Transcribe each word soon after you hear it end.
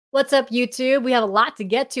What's up, YouTube? We have a lot to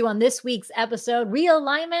get to on this week's episode.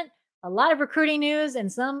 Realignment, a lot of recruiting news,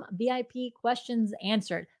 and some VIP questions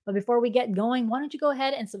answered. But before we get going, why don't you go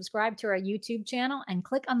ahead and subscribe to our YouTube channel and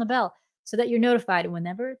click on the bell so that you're notified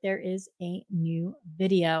whenever there is a new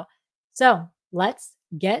video. So let's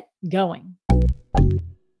get going.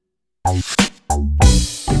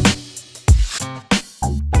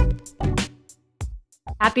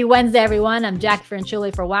 Happy Wednesday, everyone. I'm Jackie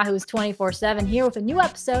Franchuli for Wahoo's 24/7 here with a new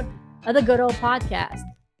episode of the Good Old Podcast.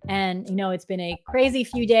 And, it's been a crazy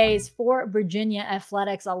few days for Virginia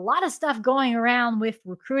athletics. A lot of stuff going around with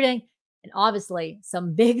recruiting and obviously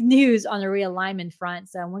some big news on the realignment front.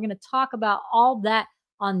 So we're going to talk about all that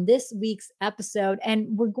on this week's episode.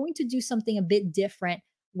 And we're going to do something a bit different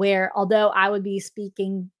where, although I would be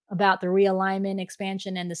speaking about the realignment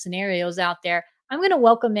expansion and the scenarios out there, I'm going to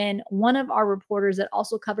welcome in one of our reporters that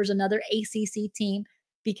also covers another ACC team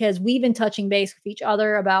because we've been touching base with each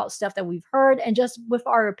other about stuff that we've heard and just with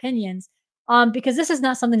our opinions because this is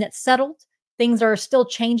not something that's settled. Things are still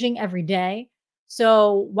changing every day.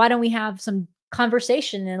 So why don't we have some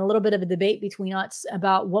conversation and a little bit of a debate between us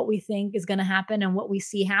about what we think is going to happen and what we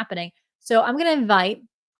see happening. So I'm going to invite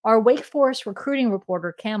our Wake Forest recruiting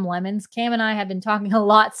reporter, Cam Lemons. Cam and I have been talking a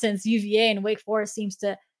lot since UVA, and Wake Forest seems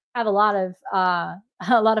to have a lot of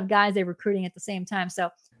guys they're recruiting at the same time.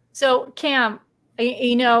 So Cam,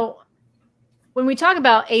 when we talk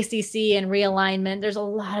about ACC and realignment, there's a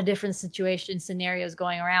lot of different scenarios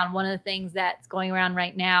going around. One of the things that's going around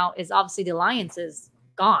right now is obviously the alliance is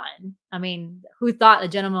gone. I mean, who thought a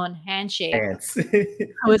gentleman handshake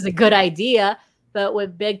was a good idea? But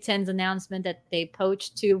with Big Ten's announcement that they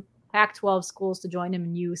poached two Pac-12 schools to join them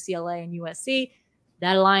in UCLA and USC,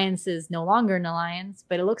 that alliance is no longer an alliance,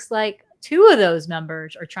 but it looks like two of those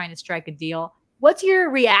members are trying to strike a deal. What's your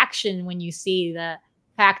reaction when you see the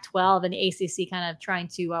Pac-12 and the ACC kind of trying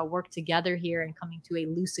to work together here and coming to a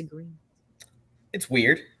loose agreement? It's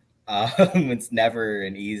weird. It's never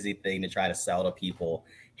an easy thing to try to sell to people.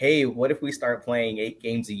 Hey, what if we start playing 8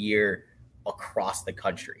 games a year across the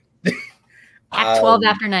country? Pac-12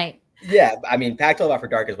 after night. Yeah, I mean, Pac-12 after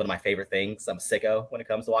dark is one of my favorite things. I'm sicko when it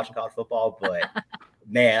comes to watching college football, but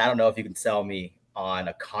man, I don't know if you can sell me on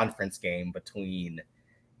a conference game between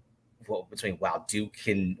Duke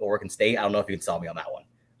and Oregon State. I don't know if you can sell me on that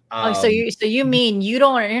one. So you mean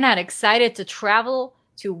you're not excited to travel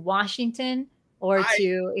to Washington or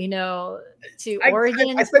to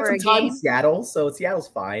Oregon? I spent some time in Seattle, so Seattle's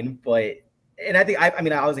fine. But I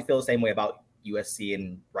honestly feel the same way about USC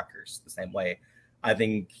and Rutgers. The same way. I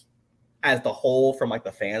think as the whole, from a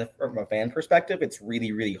fan perspective, it's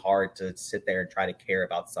really, really hard to sit there and try to care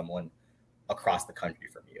about someone across the country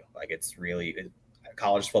from you.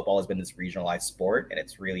 College football has been this regionalized sport, and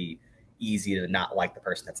it's really easy to not like the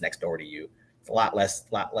person that's next door to you. It's a lot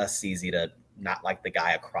less easy to not like the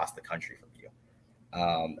guy across the country from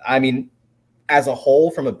you. As a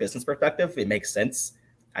whole, from a business perspective, it makes sense.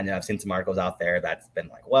 I know I've seen some articles out there that's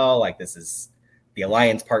been this is the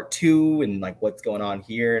alliance part 2 and what's going on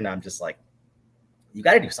here. And I'm just like, you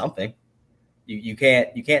got to do something. You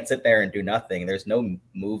can't sit there and do nothing. There's no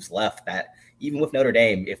moves left that even with Notre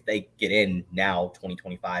Dame, if they get in now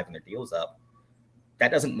 2025 and their deal's up,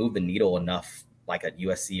 that doesn't move the needle enough like a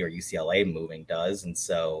USC or UCLA moving does. And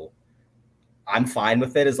so I'm fine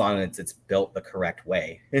with it as long as it's built the correct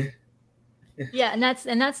way. Yeah. And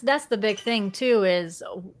that's the big thing too, is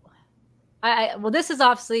this is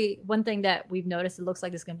obviously one thing that we've noticed. It looks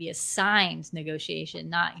like it's going to be a signed negotiation,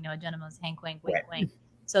 not, a gentleman's hank, wink, wink, wink.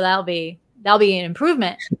 So that'll be an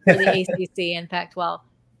improvement for the ACC and Pac-12.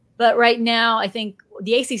 But right now, I think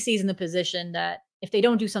the ACC is in the position that if they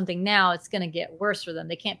don't do something now, it's going to get worse for them.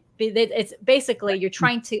 They can't be, it's basically, you're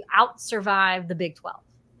trying to out-survive the Big 12.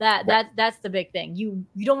 That's the big thing. You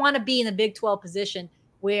don't want to be in the Big 12 position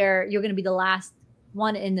where you're going to be the last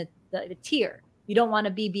one in the tier. You don't want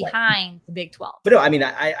to be behind the Big 12. But no,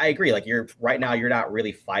 I agree. You're right now, you're not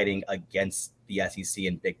really fighting against the SEC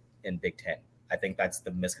and Big Ten. I think that's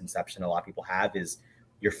the misconception a lot of people have, is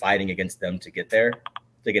you're fighting against them to get there,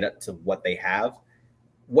 to get up to what they have.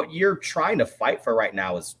 What you're trying to fight for right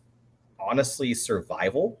now is honestly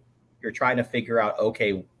survival. You're trying to figure out,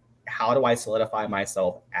 okay, how do I solidify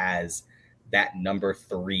myself as that number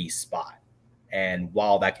 3 spot? And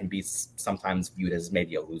while that can be sometimes viewed as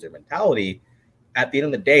maybe a loser mentality, at the end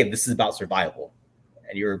of the day, this is about survival,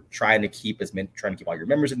 and you're trying to keep all your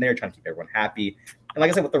members in there, trying to keep everyone happy. And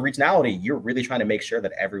like I said, with the regionality, you're really trying to make sure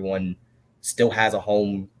that everyone still has a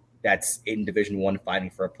home that's in Division I fighting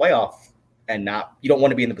for a playoff, and you don't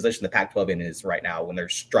want to be in the position the Pac-12 is right now when they're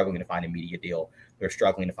struggling to find a media deal. They're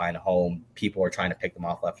struggling to find a home. People are trying to pick them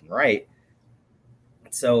off left and right.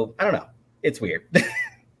 So I don't know. It's weird.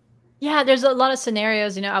 Yeah, there's a lot of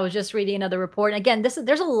scenarios. I was just reading another report. And again,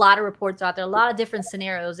 there's a lot of reports out there, a lot of different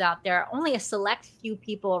scenarios out there. Only a select few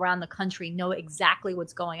people around the country know exactly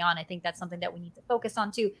what's going on. I think that's something that we need to focus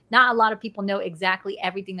on too. Not a lot of people know exactly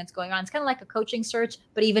everything that's going on. It's kind of like a coaching search,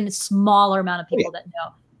 but even a smaller amount of people that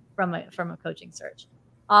know from a coaching search.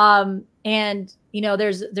 And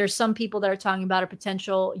there's some people that are talking about a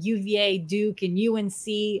potential UVA, Duke, and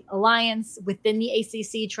UNC alliance within the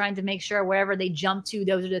ACC, trying to make sure wherever they jump to,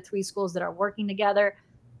 those are the three schools that are working together.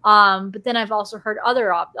 But then I've also heard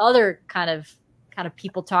other kind of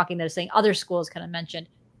people talking that are saying other schools kind of mentioned.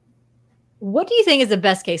 What do you think is the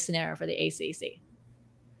best case scenario for the ACC?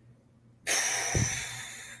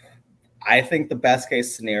 I think the best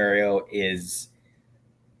case scenario is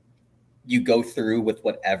you go through with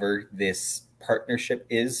whatever this partnership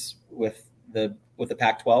is with the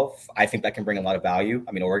Pac-12. I think that can bring a lot of value.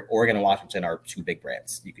 I mean, Oregon and Washington are two big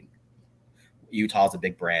brands. Utah's a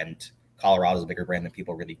big brand. Colorado's a bigger brand than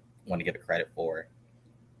people really want to give it credit for.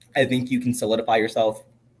 I think you can solidify yourself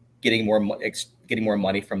getting more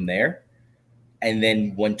money from there. And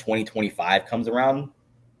then when 2025 comes around,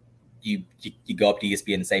 you go up to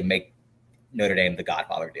ESPN and say, make Notre Dame the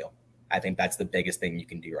Godfather deal. I think that's the biggest thing you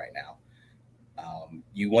can do right now.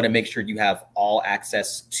 You want to make sure you have all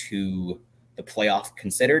access to the playoff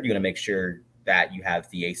considered. You want to make sure that you have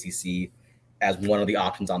the ACC as one of the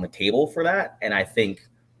options on the table for that. And I think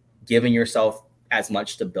giving yourself as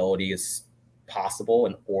much stability as possible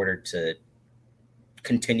in order to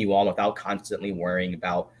continue on without constantly worrying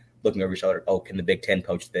about looking over your shoulder. Oh, can the Big Ten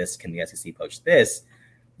poach this? Can the SEC poach this?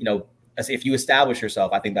 If you establish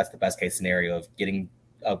yourself, I think that's the best case scenario of getting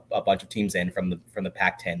a bunch of teams in from the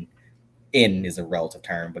Pac-10. In is a relative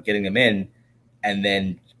term, but getting them in and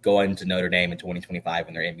then going to Notre Dame in 2025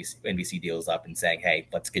 when their NBC deal is up and saying, hey,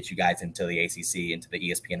 let's get you guys into the ACC, into the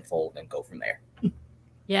ESPN fold, and go from there.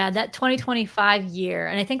 Yeah, that 2025 year.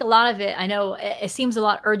 And I think a lot of it, I know it seems a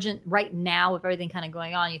lot urgent right now with everything kind of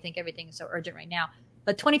going on. You think everything is so urgent right now.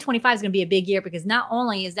 But 2025 is going to be a big year because not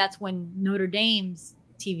only is that's when Notre Dame's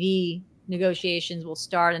TV negotiations will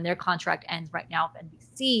start and their contract ends right now with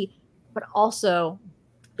NBC, but also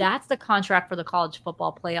that's the contract for the college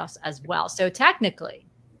football playoffs as well. So technically,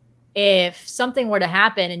 if something were to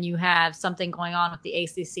happen and you have something going on with the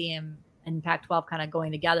ACC and Pac-12 kind of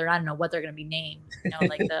going together, I don't know what they're going to be named.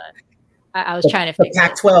 I was trying to fix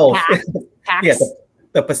Pac-12. Yeah,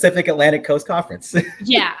 the Pacific Atlantic Coast Conference.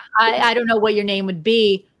 Yeah, I don't know what your name would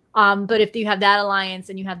be. But if you have that alliance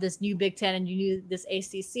and you have this new Big Ten and you do this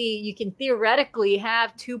ACC, you can theoretically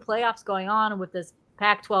have two playoffs going on with this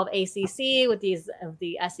Pac-12 ACC, with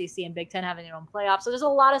the SEC and Big Ten having their own playoffs. So there's a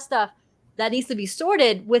lot of stuff that needs to be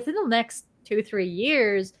sorted within the next 2-3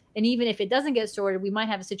 years. And even if it doesn't get sorted, we might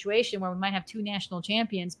have a situation where we might have two national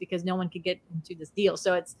champions because no one could get into this deal.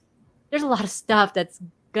 So there's a lot of stuff that's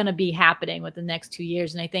going to be happening with the next 2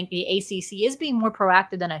 years. And I think the ACC is being more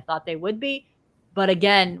proactive than I thought they would be. But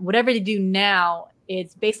again, whatever they do now,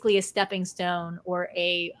 it's basically a stepping stone or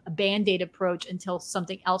a Band-Aid approach until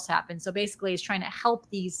something else happens. So basically it's trying to help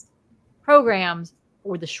these programs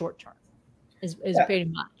for the short term is pretty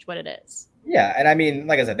much what it is. Yeah. And I mean,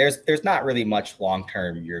 like I said, there's not really much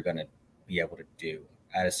long-term you're going to be able to do.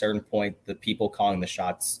 At a certain point, the people calling the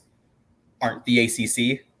shots aren't the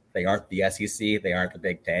ACC. They aren't the SEC. They aren't the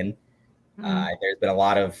Big Ten. There's been a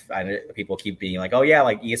lot of people keep being like, oh yeah,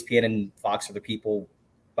 like ESPN and Fox are the people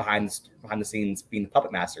behind the scenes being the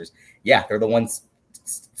puppet masters. Yeah, they're the ones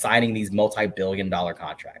signing these multi-billion-dollar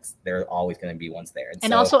contracts. They're always going to be ones there.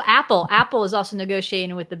 And so, also Apple is also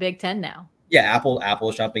negotiating with the Big Ten now. Yeah, Apple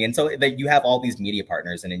is jumping in. So you have all these media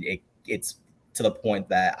partners, and it's to the point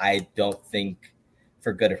that I don't think,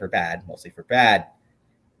 for good or for bad, mostly for bad,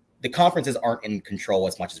 the conferences aren't in control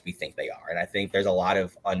as much as we think they are. And I think there's a lot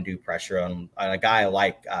of undue pressure on a guy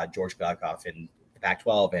like George Godkoff in the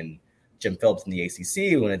Pac-12 and Jim Phillips in the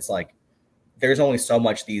ACC, when it's like there's only so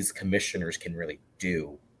much these commissioners can really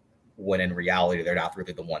do, when in reality they're not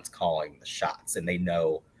really the ones calling the shots, and they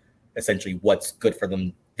know essentially what's good for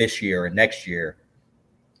them this year and next year.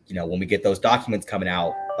 When we get those documents coming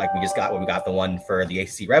out, like we got the one for the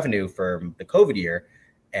ACC revenue for the COVID year,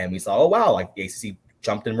 and we saw, oh wow, like the ACC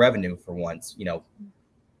jumped in revenue for once.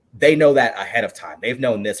 They know that ahead of time. They've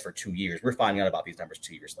known this for 2 years. We're finding out about these numbers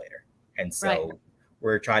 2 years later, and so. Right.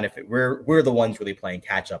 We're trying to we're the ones really playing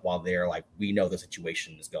catch up while they're like, we know the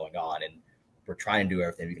situation is going on and we're trying to do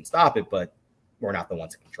everything we can stop it, but we're not the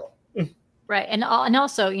ones in control. Right. And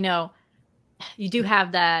also, you do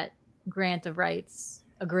have that grant of rights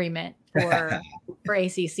agreement for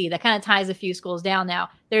ACC. That kind of ties a few schools down. Now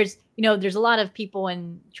there's a lot of people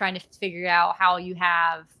in trying to figure out how you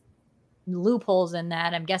have loopholes in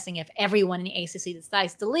that. I'm guessing if everyone in the ACC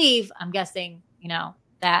decides to leave, I'm guessing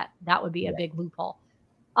that would be a big loophole.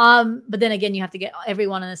 But then again, you have to get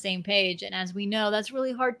everyone on the same page, and as we know, that's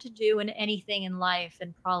really hard to do in anything in life,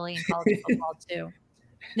 and probably in college football too.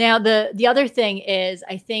 Now, the other thing is,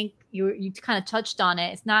 I think you kind of touched on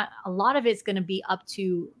it. It's not a lot of it's going to be up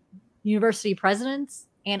to university presidents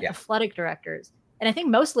and athletic directors, and I think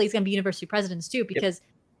mostly it's going to be university presidents too, because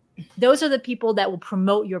those are the people that will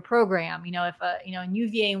promote your program. If in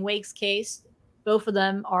UVA and Wake's case, both of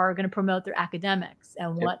them are going to promote their academics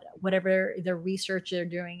and whatever their research they're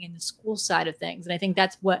doing in the school side of things. And I think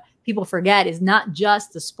that's what people forget, is not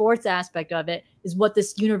just the sports aspect of it, is what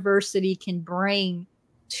this university can bring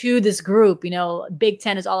to this group. Big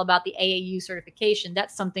Ten is all about the AAU certification.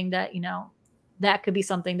 That's something that, that could be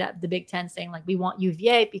something that the Big Ten saying, like, we want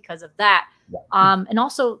UVA because of that. And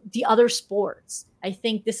also the other sports. I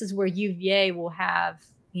think this is where UVA will have,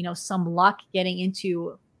 some luck getting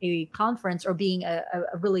into a conference or being a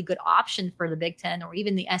really good option for the Big Ten or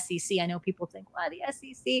even the SEC. I know people think, well, the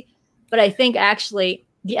SEC, but I think actually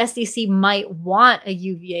the SEC might want a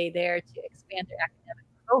UVA there to expand their academic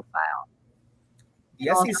profile.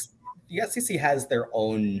 The SEC has their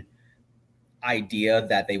own idea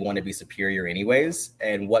that they want to be superior anyways,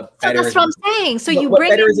 and that's what I'm saying. So what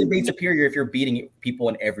better is it being superior if you're beating people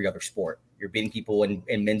in every other sport? You're beating people in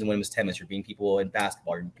men's and women's tennis. You're beating people in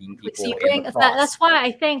basketball. You're beating people in lacrosse. That's why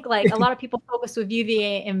I think, like, a lot of people focus with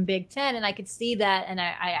UVA and Big Ten, and I could see that, and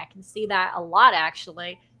I can see that a lot,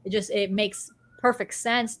 actually. It makes perfect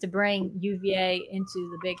sense to bring UVA into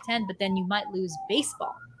the Big Ten, but then you might lose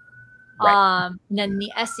baseball. Right. And then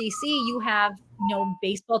the SEC, you have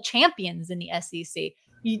baseball champions in the SEC.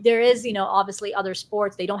 There is obviously other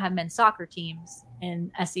sports. They don't have men's soccer teams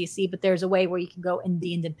in SEC, but there's a way where you can go in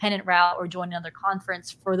the independent route or join another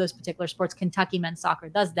conference for those particular sports. Kentucky men's soccer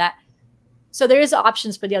does that. So there is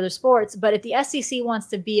options for the other sports, but if the SEC wants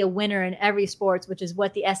to be a winner in every sports, which is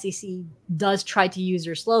what the SEC does try to use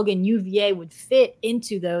their slogan, UVA would fit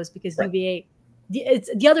into those, because UVA,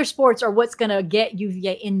 the other sports are what's going to get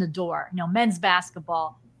UVA in the door. Men's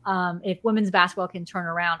basketball, if women's basketball can turn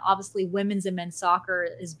around, obviously women's and men's soccer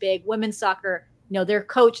is big. Women's soccer, their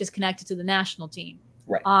coach is connected to the national team.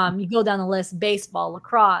 Right. You go down the list, baseball,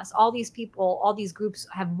 lacrosse, all these people, all these groups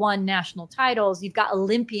have won national titles. You've got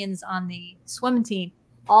Olympians on the swim team.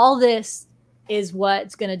 All this is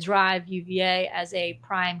what's going to drive UVA as a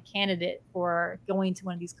prime candidate for going to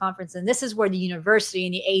one of these conferences. And this is where the university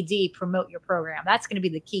and the AD promote your program. That's going to be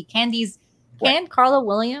the key. Can Carla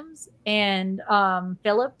Williams and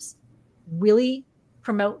Phillips really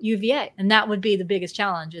promote UVA? And that would be the biggest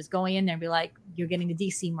challenge, is going in there and be like, you're getting the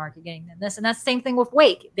DC mark, you're getting this. And that's the same thing with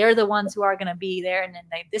Wake. They're the ones who are going to be there. And then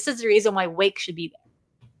this is the reason why Wake should be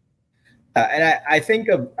there. And I think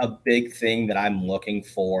a big thing that I'm looking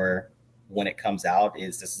for when it comes out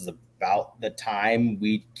is this is about the time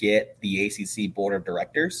we get the ACC board of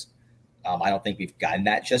directors. I don't think we've gotten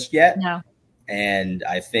that just yet. No. And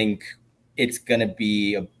I think it's going to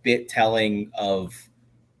be a bit telling of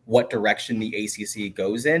what direction the ACC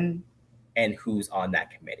goes in and who's on that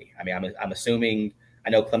committee. I mean, I'm assuming, I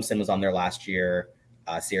know Clemson was on there last year,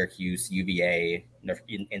 Syracuse, UVA,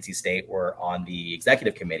 NC State were on the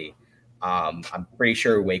executive committee. I'm pretty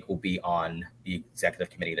sure Wake will be on the executive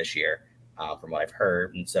committee this year, from what I've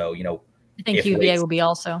heard. And so, I think UVA will be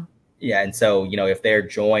also. Yeah. And so, if they're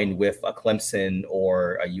joined with a Clemson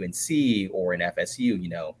or a UNC or an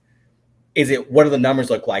FSU, what do the numbers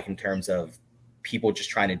look like in terms of people just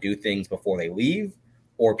trying to do things before they leave,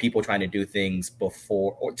 or people trying to do things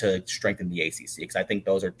before or to strengthen the ACC? Because I think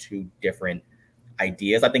those are two different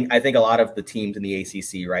ideas. I think a lot of the teams in the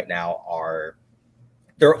ACC right now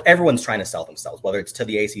everyone's trying to sell themselves, whether it's to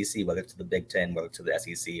the ACC, whether it's to the Big Ten, whether it's to the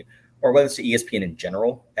SEC, or whether it's to ESPN in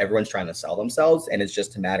general. Everyone's trying to sell themselves, and it's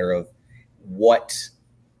just a matter of what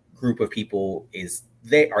group of people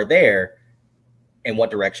are there and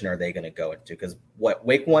what direction are they going to go into. Because what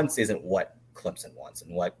Wake wants isn't what Clemson wants,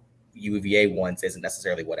 and what UVA wants isn't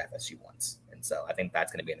necessarily what FSU wants. And so I think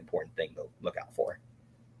that's going to be an important thing to look out for.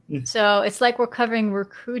 So it's like we're covering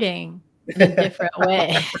recruiting in a different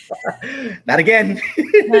way. Not again.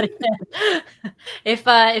 Not again.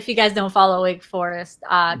 If you guys don't follow Wake Forest,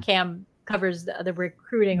 Cam covers the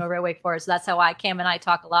recruiting over at Wake Forest. So that's how Cam and I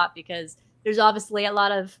talk a lot, because there's obviously a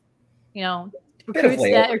lot of, recruits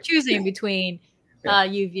that are choosing between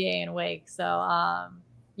UVA and Wake. So,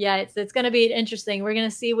 yeah, it's going to be interesting. We're going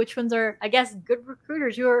to see which ones are, I guess, good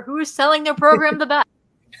recruiters who are selling their program the best.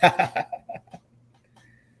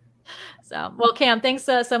 So, well, Cam, thanks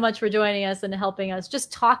so much for joining us and helping us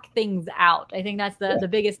just talk things out. I think that's the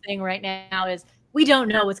biggest thing right now is we don't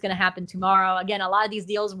know what's going to happen tomorrow. Again, a lot of these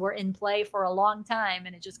deals were in play for a long time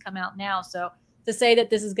and it just come out now. So to say that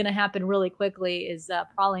this is going to happen really quickly is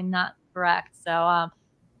probably not correct. So,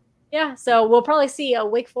 yeah, so we'll probably see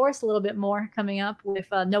Wake Forest a little bit more coming up with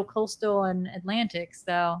no Coastal and Atlantic.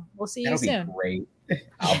 So we'll see you soon. That'll be great.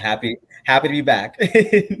 I'm happy to be back.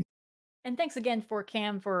 And thanks again for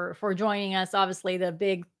Cam for joining us. Obviously, the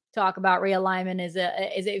big talk about realignment is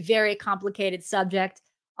a very complicated subject.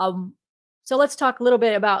 So let's talk a little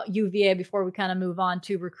bit about UVA before we kind of move on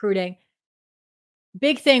to recruiting.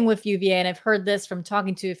 Big thing with UVA, and I've heard this from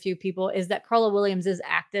talking to a few people, is that Carla Williams is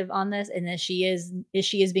active on this, and that she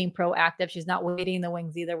is being proactive. She's not waiting in the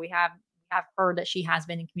wings either. We have heard that she has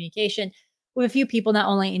been in communication with a few people, not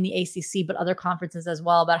only in the ACC, but other conferences as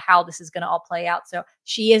well, about how this is going to all play out. So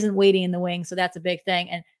she isn't waiting in the wings. So that's a big thing.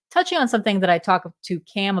 And touching on something that I talked to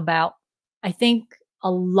Cam about, I think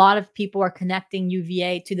a lot of people are connecting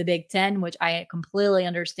UVA to the Big Ten, which I completely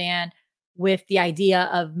understand, with the idea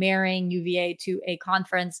of marrying UVA to a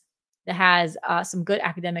conference that has some good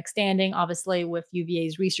academic standing. Obviously, with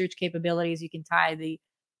UVA's research capabilities, you can tie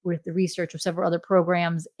with the research of several other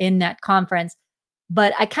programs in that conference.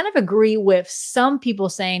 But I kind of agree with some people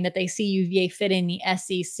saying that they see UVA fit in the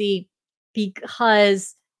SEC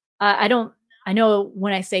because I know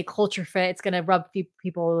when I say culture fit, it's going to rub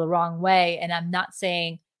people the wrong way. And I'm not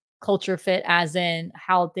saying culture fit as in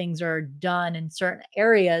how things are done in certain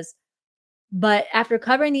areas. But after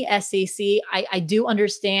covering the SEC, I do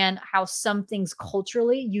understand how some things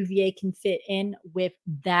culturally UVA can fit in with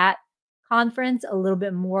that conference a little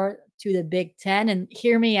bit more to the Big Ten. And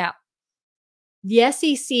hear me out. The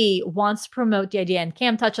SEC wants to promote the idea, and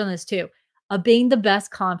Cam touched on this too, of being the best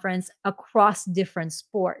conference across different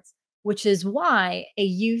sports, which is why a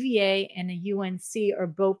UVA and a UNC are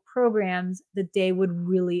both programs that they would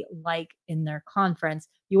really like in their conference.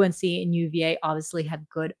 UNC and UVA obviously have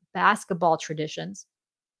good basketball traditions.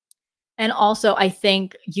 And also, I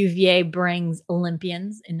think UVA brings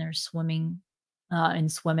Olympians in their swimming.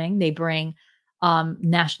 They bring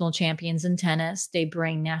national champions in tennis. They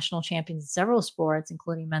bring national champions in several sports,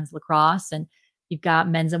 including men's lacrosse. And you've got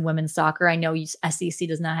men's and women's soccer. I know SEC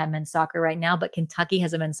does not have men's soccer right now, but Kentucky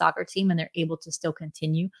has a men's soccer team and they're able to still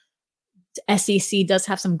continue. SEC does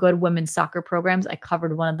have some good women's soccer programs. I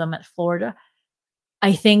covered one of them at Florida.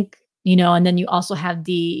 I think, and then you also have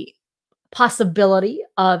the possibility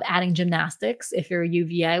of adding gymnastics if you're a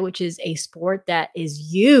UVA, which is a sport that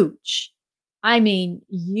is huge. I mean,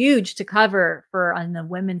 huge to cover on the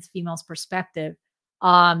women's females perspective.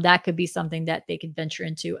 That could be something that they could venture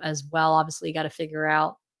into as well. Obviously, you got to figure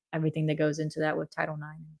out everything that goes into that with Title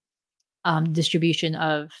IX, distribution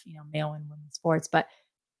of male and women's sports. But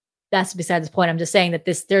that's besides the point. I'm just saying that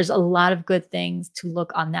there's a lot of good things to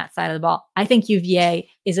look on that side of the ball. I think UVA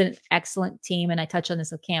is an excellent team, and I touched on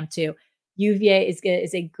this with Cam too. UVA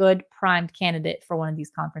is a good primed candidate for one of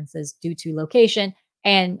these conferences due to location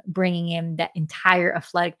and bringing in that entire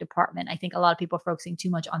athletic department. I think a lot of people are focusing too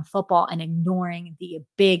much on football and ignoring the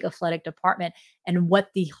big athletic department and what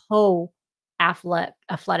the whole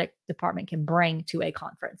athletic department can bring to a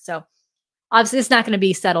conference. So obviously it's not going to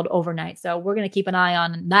be settled overnight. So we're going to keep an eye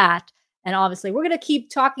on that. And obviously we're going to keep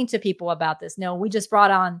talking to people about this. No, we just brought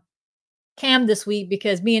on Cam this week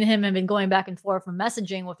because me and him have been going back and forth from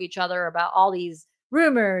messaging with each other about all these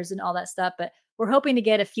rumors and all that stuff. But we're hoping to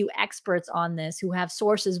get a few experts on this who have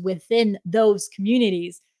sources within those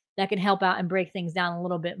communities that can help out and break things down a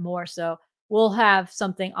little bit more. So we'll have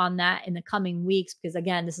something on that in the coming weeks because,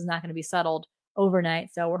 again, this is not going to be settled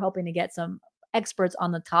overnight. So we're hoping to get some experts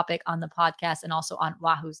on the topic on the podcast and also on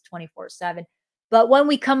Wahoo's 24/7. But when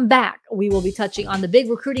we come back, we will be touching on the big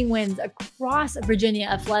recruiting wins across Virginia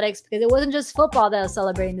athletics because it wasn't just football that was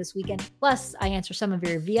celebrating this weekend. Plus, I answer some of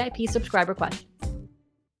your VIP subscriber questions.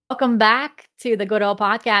 Welcome back to the Good Old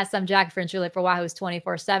Podcast. I'm Jack Frenchuli for Wahoo's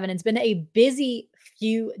 24/7. It's been a busy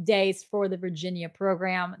few days for the Virginia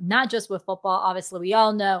program, not just with football. Obviously, we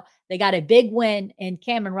all know they got a big win in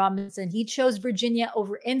Cameron Robinson. He chose Virginia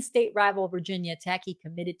over in-state rival Virginia Tech. He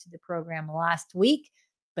committed to the program last week,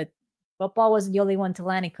 but football wasn't the only one to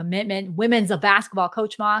land a commitment. Women's basketball,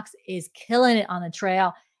 Coach Mox is killing it on the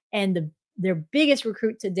trail, and their biggest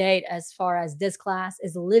recruit to date as far as this class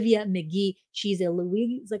is Olivia McGee. She's a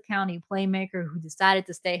Louisa County playmaker who decided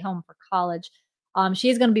to stay home for college. She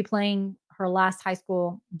is going to be playing her last high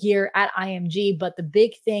school year at IMG, but the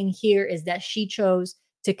big thing here is that she chose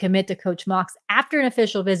to commit to Coach Mox after an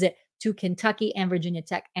official visit to Kentucky and Virginia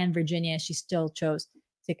Tech and Virginia. She still chose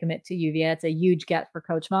to commit to UVA. It's a huge get for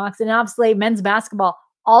Coach Mox. And obviously men's basketball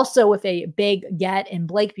Also with a big get in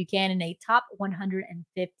Blake Buchanan, a top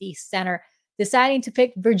 150 center, deciding to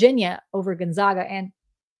pick Virginia over Gonzaga. And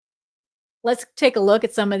let's take a look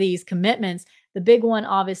at some of these commitments. The big one,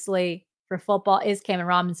 obviously, for football is Cameron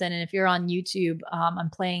Robinson. And if you're on YouTube, I'm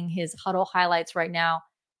playing his huddle highlights right now.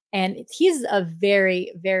 And he's a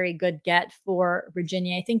very, very good get for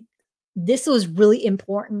Virginia. I think this was really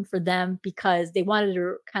important for them because they wanted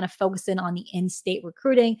to kind of focus in on the in-state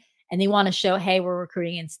recruiting, and they want to show, hey, we're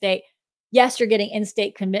recruiting in-state. Yes, you're getting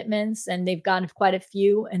in-state commitments, and they've gotten quite a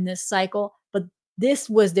few in this cycle, but this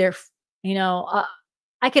was their,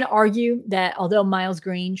 I can argue that although Miles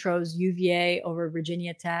Green chose UVA over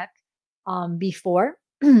Virginia Tech before,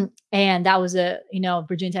 and that was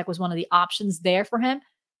Virginia Tech was one of the options there for him.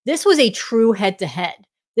 This was a true head-to-head.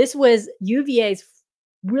 This was UVA's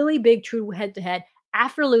really big true head-to-head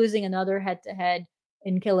after losing another head-to-head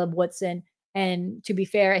in Caleb Woodson. And to be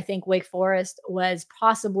fair, I think Wake Forest was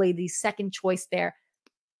possibly the second choice there.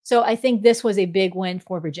 So I think this was a big win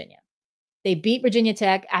for Virginia. They beat Virginia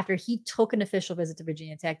Tech after he took an official visit to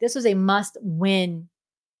Virginia Tech. This was a must win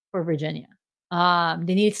for Virginia.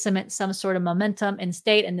 They needed some sort of momentum in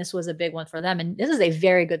state, and this was a big one for them. And this is a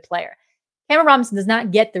very good player. Cameron Robinson does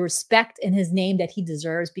not get the respect in his name that he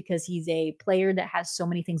deserves because he's a player that has so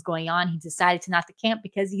many things going on. He decided to not to camp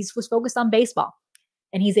because he was focused on baseball.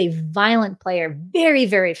 And he's a violent player, very,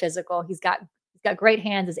 very physical. He's got great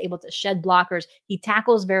hands, is able to shed blockers. He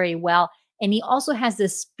tackles very well. And he also has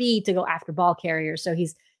this speed to go after ball carriers. So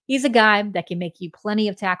he's a guy that can make you plenty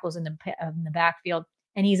of tackles in the backfield.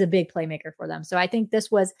 And he's a big playmaker for them. So I think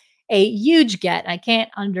this was a huge get.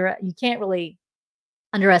 You can't really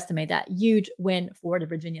underestimate that. Huge win for the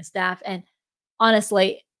Virginia staff. And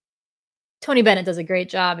honestly, Tony Bennett does a great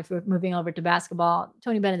job. If we're moving over to basketball,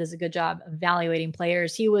 Tony Bennett does a good job evaluating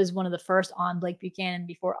players. He was one of the first on Blake Buchanan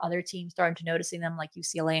before other teams started to noticing them, like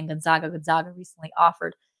UCLA and Gonzaga. Gonzaga recently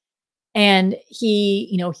offered. And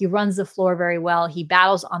he runs the floor very well. He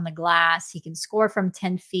battles on the glass. He can score from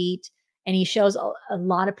 10 feet. And he shows a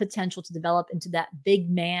lot of potential to develop into that big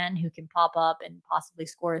man who can pop up and possibly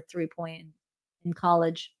score a 3-point in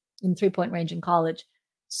college, in 3-point range in college.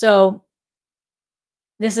 So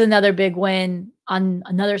this is another big win on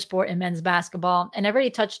another sport in men's basketball. And I've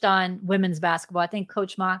already touched on women's basketball. I think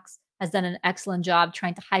Coach Mox has done an excellent job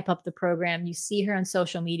trying to hype up the program. You see her on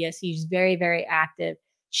social media. She's very, very active.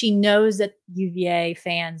 She knows that UVA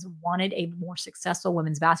fans wanted a more successful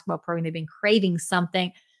women's basketball program. They've been craving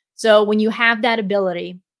something. So when you have that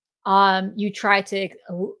ability, you try to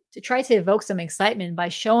evoke some excitement by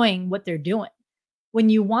showing what they're doing. When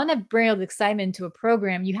you want to bring excitement to a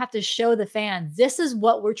program, you have to show the fans, this is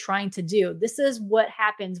what we're trying to do. This is what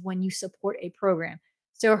happens when you support a program.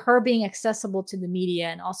 So her being accessible to the media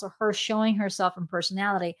and also her showing herself in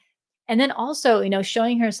personality. And then also,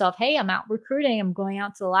 showing herself, hey, I'm out recruiting. I'm going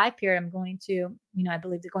out to the live period. I'm going to, I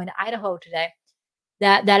believe they're going to Idaho today.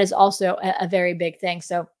 That is also a very big thing.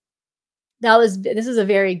 So this is a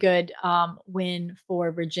very good win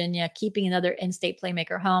for Virginia, keeping another in-state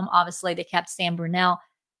playmaker home. Obviously, they kept Sam Brunell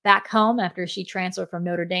back home after she transferred from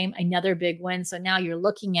Notre Dame. Another big win. So now you're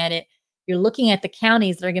looking at it. You're looking at the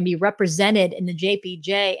counties that are going to be represented in the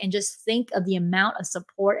JPJ, and just think of the amount of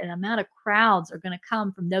support and amount of crowds are going to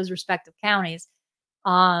come from those respective counties.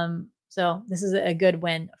 So this is a good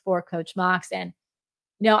win for Coach Mox. And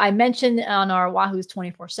I mentioned on our Wahoo's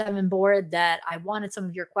 24/7 board that I wanted some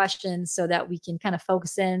of your questions so that we can kind of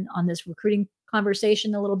focus in on this recruiting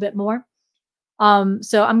conversation a little bit more.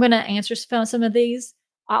 So I'm going to answer some of these.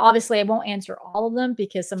 Obviously, I won't answer all of them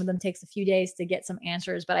because some of them takes a few days to get some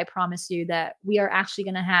answers, but I promise you that we are actually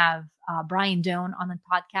going to have Brian Doan on the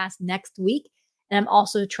podcast next week. And I'm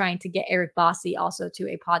also trying to get Eric Bossi also to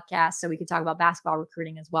a podcast so we can talk about basketball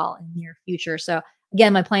recruiting as well in the near future. So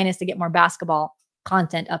again, my plan is to get more basketball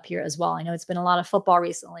content up here as well. I know it's been a lot of football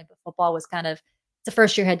recently, but football was it's a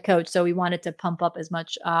first-year head coach, so we wanted to pump up as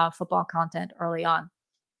much football content early on.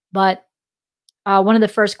 But one of the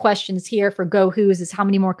first questions here for Go Who's is how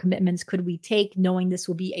many more commitments could we take knowing this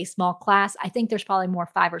will be a small class? I think there's probably more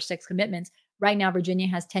 5 or 6 commitments. Right now, Virginia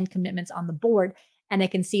has 10 commitments on the board, and I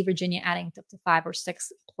can see Virginia adding up to 5 or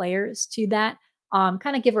 6 players to that.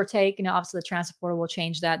 Kind of give or take. Obviously the transfer portal will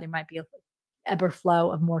change that. There might be a ebb or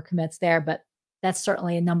flow of more commits there, but that's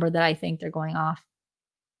certainly a number that I think they're going off.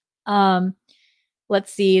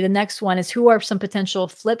 Let's see. The next one is, who are some potential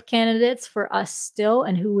flip candidates for us still,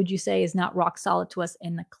 and who would you say is not rock solid to us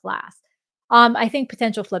in the class? I think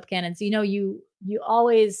potential flip candidates, kids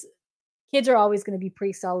are always going to be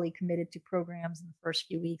pretty solidly committed to programs in the first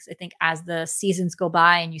few weeks. I think as the seasons go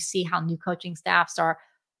by and you see how new coaching staffs are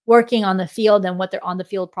working on the field and what their on the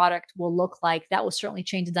field product will look like, that will certainly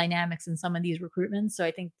change the dynamics in some of these recruitments. So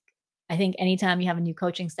I think anytime you have a new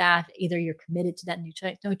coaching staff, either you're committed to that new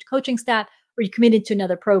coaching staff or you're committed to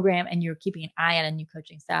another program and you're keeping an eye on a new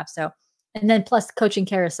coaching staff. So, and then plus coaching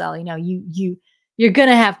carousel, you're going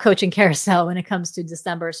to have coaching carousel when it comes to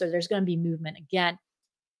December. So there's going to be movement again.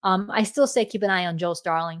 I still say keep an eye on Joel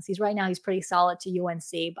Starlings. He's pretty solid to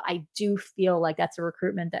UNC, but I do feel like that's a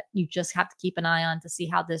recruitment that you just have to keep an eye on to see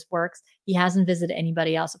how this works. He hasn't visited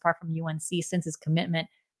anybody else apart from UNC since his commitment.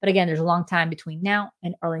 But again, there's a long time between now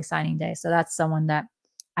and early signing day. So that's someone that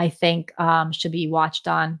I think should be watched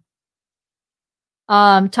on.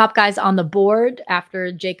 Top guys on the board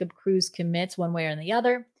after Jacob Cruz commits one way or the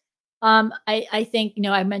other. I think,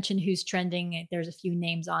 I mentioned who's trending. There's a few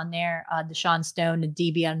names on there. Deshaun Stone, the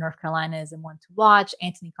DB out of North Carolina, is one to watch.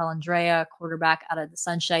 Anthony Colandrea, quarterback out of the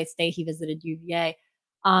Sunshine State. He visited UVA.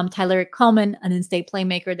 Tyler Coleman, an in-state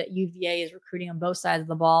playmaker that UVA is recruiting on both sides of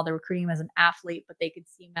the ball. They're recruiting him as an athlete, but they could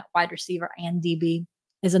see him at wide receiver and DB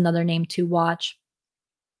is another name to watch.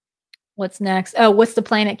 What's next? Oh, what's the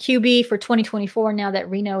plan at QB for 2024 now that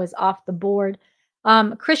Reno is off the board?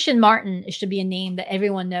 Christian Martin should be a name that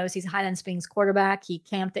everyone knows. He's Highland Springs quarterback. He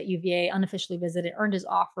camped at UVA, unofficially visited, earned his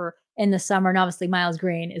offer in the summer. And obviously Miles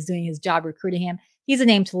Green is doing his job recruiting him. He's a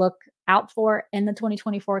name to look out for in the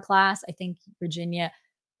 2024 class. I think Virginia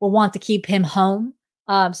will want to keep him home.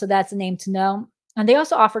 So that's a name to know. And they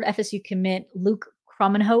also offered FSU commit Luke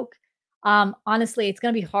Krummenhoek. Honestly, it's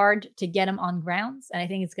going to be hard to get him on grounds. And I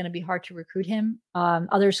think it's going to be hard to recruit him.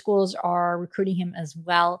 Other schools are recruiting him as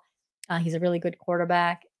well. He's a really good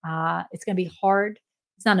quarterback. It's going to be hard.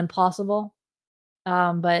 It's not impossible.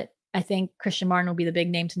 But I think Christian Martin will be the big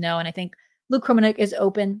name to know. And I think Luke Krummenhoek is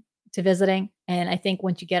open to visiting. And I think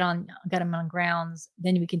once you get him on grounds,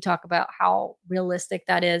 then we can talk about how realistic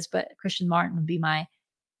that is. But Christian Martin would be my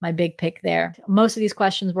big pick there. Most of these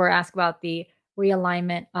questions were asked about the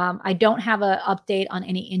realignment. I don't have an update on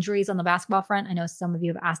any injuries on the basketball front. I know some of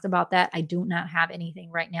you have asked about that. I do not have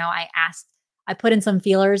anything right now. I put in some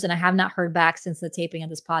feelers and I have not heard back since the taping of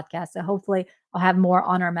this podcast. So hopefully I'll have more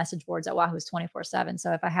on our message boards at Wahoo's 24/7.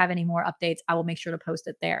 So if I have any more updates, I will make sure to post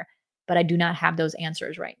it there. But I do not have those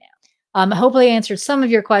answers right now. Hopefully I answered some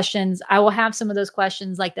of your questions. I will have some of those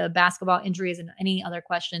questions like the basketball injuries and any other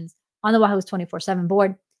questions on the Wahoo's 24/7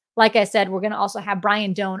 board. Like I said, we're going to also have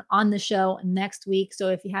Brian Doan on the show next week. So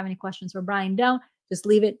if you have any questions for Brian Doan, just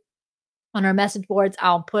leave it on our message boards.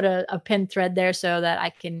 I'll put a pinned thread there so that I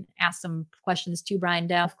can ask some questions to Brian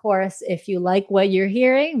Doan. Of course, if you like what you're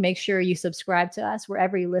hearing, make sure you subscribe to us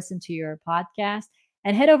wherever you listen to your podcast.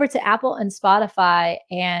 And head over to Apple and Spotify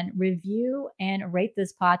and review and rate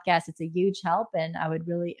this podcast. It's a huge help and I would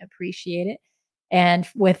really appreciate it. And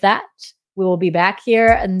with that, we will be back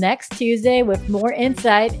here next Tuesday with more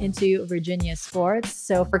insight into Virginia sports.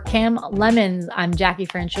 So for Cam Lemons, I'm Jackie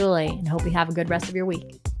Franchuli and hope you have a good rest of your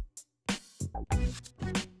week.